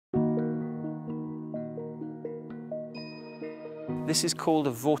This is called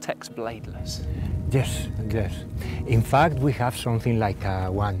a Vortex Bladeless. Yes, yes. In fact, we have something like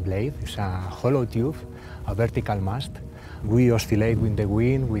one blade. It's a hollow tube, a vertical mast. We oscillate with the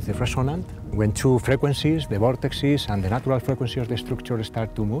wind with the resonant. When two frequencies, the vortexes and the natural frequency of the structure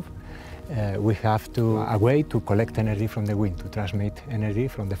start to move, we have a way to collect energy from the wind, to transmit energy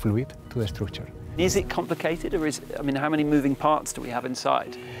from the fluid to the structure. Is it complicated, or how many moving parts do we have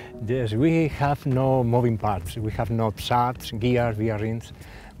inside? Yes, we have no moving parts. We have no shafts, gears, bearings.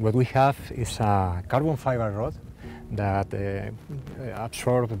 What we have is a carbon fiber rod that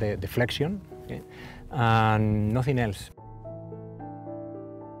absorbs the deflection, okay, and nothing else.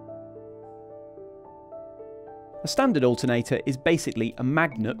 A standard alternator is basically a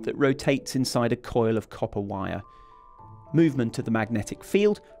magnet that rotates inside a coil of copper wire. Movement of the magnetic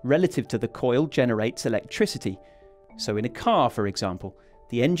field relative to the coil generates electricity. So in a car, for example,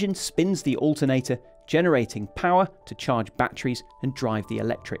 the engine spins the alternator, generating power to charge batteries and drive the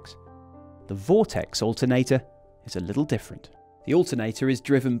electrics. The Vortex alternator is a little different. The alternator is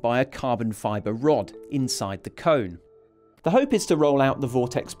driven by a carbon fibre rod inside the cone. The hope is to roll out the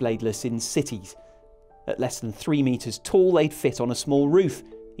Vortex Bladeless in cities. At less than 3 meters tall, they'd fit on a small roof,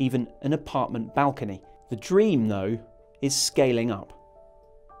 even an apartment balcony. The dream, though, is scaling up,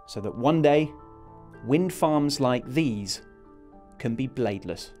 so that one day, wind farms like these can be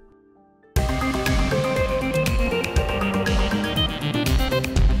bladeless.